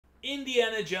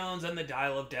Indiana Jones and the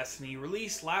Dial of Destiny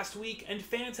released last week, and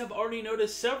fans have already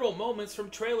noticed several moments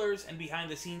from trailers and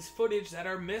behind-the-scenes footage that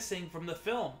are missing from the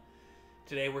film.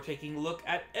 Today we're taking a look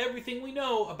at everything we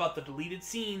know about the deleted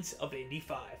scenes of Indy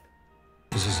 5.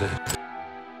 This is it.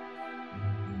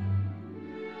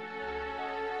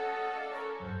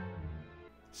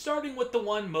 Starting with the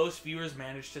one most viewers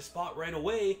managed to spot right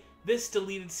away, this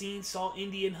deleted scene saw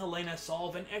Indy and Helena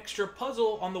solve an extra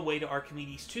puzzle on the way to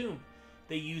Archimedes' tomb.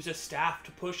 They use a staff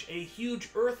to push a huge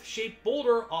Earth-shaped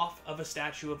boulder off of a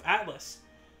statue of Atlas.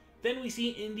 Then we see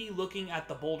Indy looking at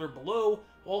the boulder below,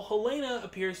 while Helena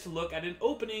appears to look at an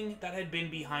opening that had been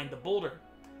behind the boulder.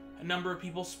 A number of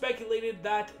people speculated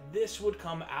that this would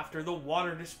come after the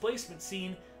water displacement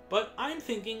scene, but I'm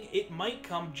thinking it might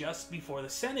come just before the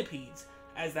centipedes,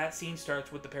 as that scene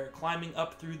starts with the pair climbing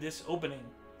up through this opening.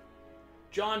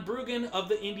 John Brueggen of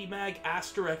the Indie Mag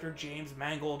asked director James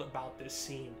Mangold about this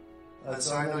scene.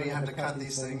 So I know you have to cut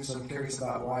these things, so I'm curious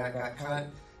about why it got cut.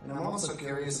 And I'm also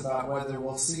curious about whether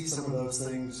we'll see some of those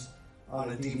things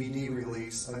on a DVD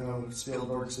release. I know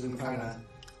Spielberg's been kind of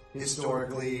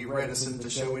historically reticent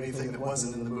to show anything that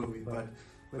wasn't in the movie, but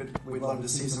we'd love to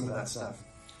see some of that stuff.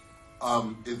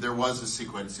 There was a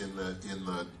sequence in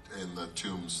the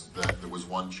tombs that there was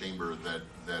one chamber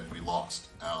that we lost,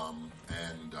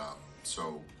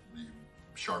 so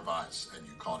sharp eyes and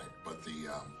you caught it,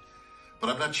 but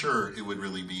I'm not sure it would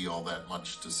really be all that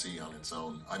much to see on its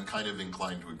own. I'm kind of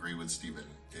inclined to agree with Stephen.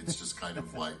 It's just kind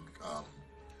of like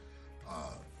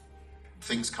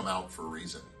things come out for a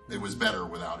reason. It was better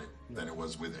without it than it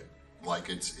was with it. Like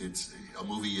it's a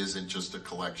movie isn't just a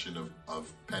collection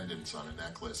of pendants on a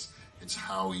necklace. It's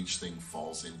how each thing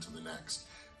falls into the next.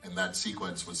 And that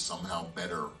sequence was somehow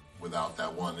better without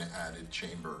that one added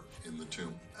chamber in the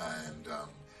tomb.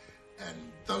 And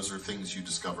those are things you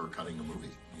discover cutting a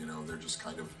movie. You know, they're just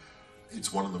kind of,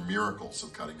 it's one of the miracles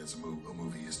of cutting as a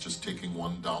movie, is just taking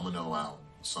one domino out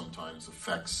sometimes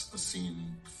affects a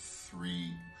scene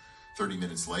 30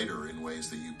 minutes later in ways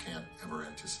that you can't ever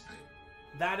anticipate.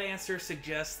 That answer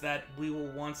suggests that we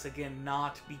will once again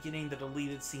not be getting the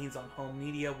deleted scenes on home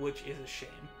media, which is a shame.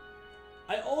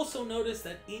 I also noticed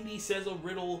that Indy says a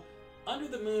riddle, "Under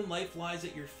the moon life lies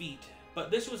at your feet,"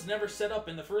 but this was never set up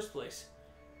in the first place.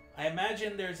 I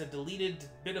imagine there's a deleted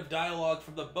bit of dialogue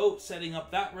from the boat setting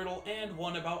up that riddle, and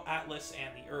one about Atlas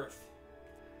and the Earth.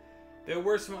 There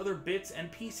were some other bits and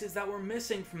pieces that were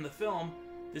missing from the film.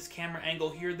 This camera angle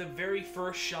here, the very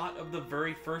first shot of the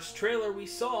very first trailer we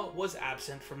saw, was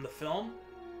absent from the film.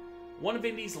 One of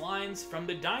Indy's lines from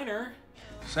the diner,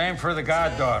 Same for the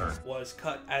goddaughter, was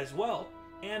cut as well.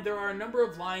 And there are a number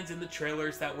of lines in the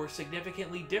trailers that were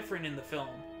significantly different in the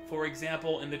film. For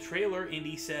example, in the trailer,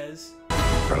 Indy says,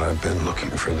 "But I've been looking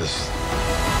for this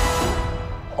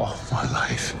all my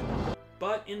life."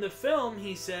 But in the film,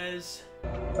 he says,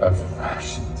 "I've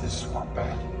fashioned this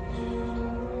wombat,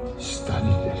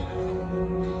 studied it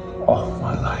all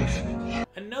my life."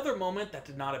 Another moment that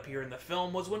did not appear in the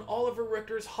film was when Oliver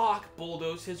Richter's Hawk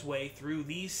bulldozed his way through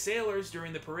these sailors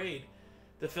during the parade.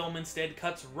 The film instead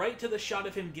cuts right to the shot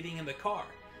of him getting in the car.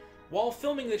 While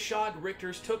filming the shot,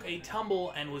 Richter's took a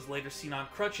tumble and was later seen on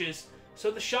crutches,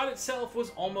 so the shot itself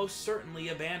was almost certainly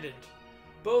abandoned.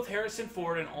 Both Harrison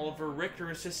Ford and Oliver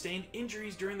Richter sustained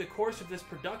injuries during the course of this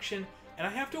production, and I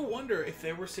have to wonder if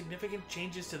there were significant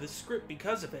changes to the script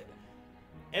because of it.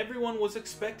 Everyone was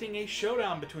expecting a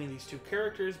showdown between these two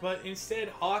characters, but instead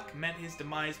Hawk met his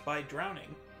demise by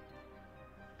drowning.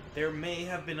 There may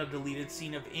have been a deleted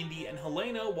scene of Indy and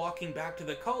Helena walking back to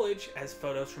the college, as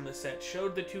photos from the set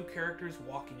showed the two characters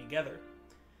walking together.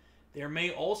 There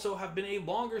may also have been a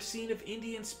longer scene of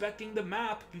Indy inspecting the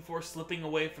map before slipping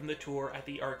away from the tour at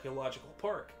the archaeological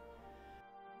park.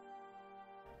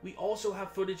 We also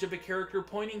have footage of a character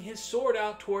pointing his sword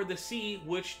out toward the sea,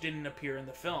 which didn't appear in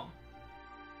the film.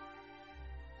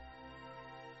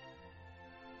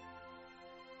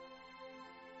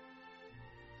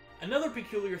 Another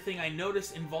peculiar thing I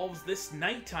noticed involves this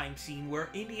nighttime scene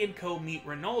where Indy and Co meet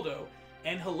Ronaldo,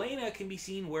 and Helena can be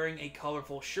seen wearing a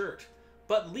colorful shirt.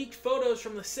 But leaked photos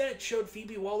from the set showed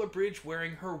Phoebe Waller-Bridge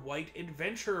wearing her white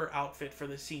adventurer outfit for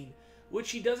the scene, which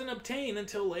she doesn't obtain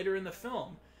until later in the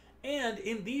film. And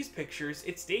in these pictures,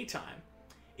 it's daytime.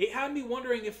 It had me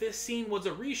wondering if this scene was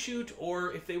a reshoot,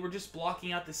 or if they were just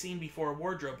blocking out the scene before a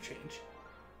wardrobe change.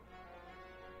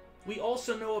 We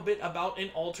also know a bit about an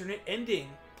alternate ending.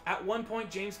 At one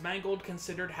point, James Mangold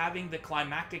considered having the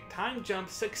climactic time jump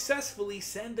successfully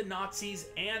send the Nazis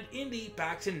and Indy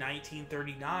back to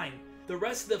 1939. The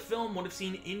rest of the film would have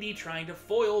seen Indy trying to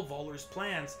foil Waller's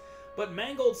plans, but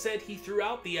Mangold said he threw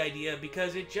out the idea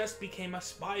because it just became a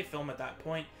spy film at that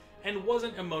point, and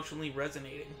wasn't emotionally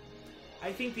resonating.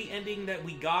 I think the ending that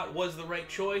we got was the right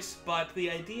choice, but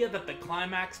the idea that the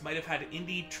climax might have had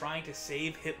Indy trying to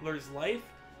save Hitler's life,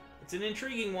 it's an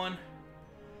intriguing one.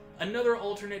 Another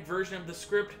alternate version of the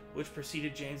script, which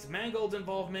preceded James Mangold's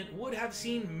involvement, would have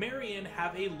seen Marion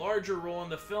have a larger role in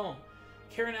the film.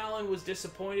 Karen Allen was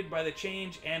disappointed by the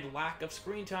change and lack of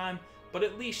screen time, but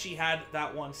at least she had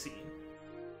that one scene.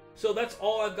 So that's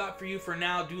all I've got for you for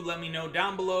now. Do let me know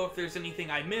down below if there's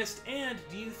anything I missed, and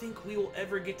do you think we will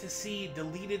ever get to see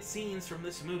deleted scenes from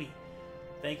this movie?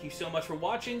 Thank you so much for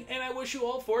watching, and I wish you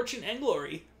all fortune and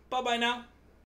glory. Bye-bye now.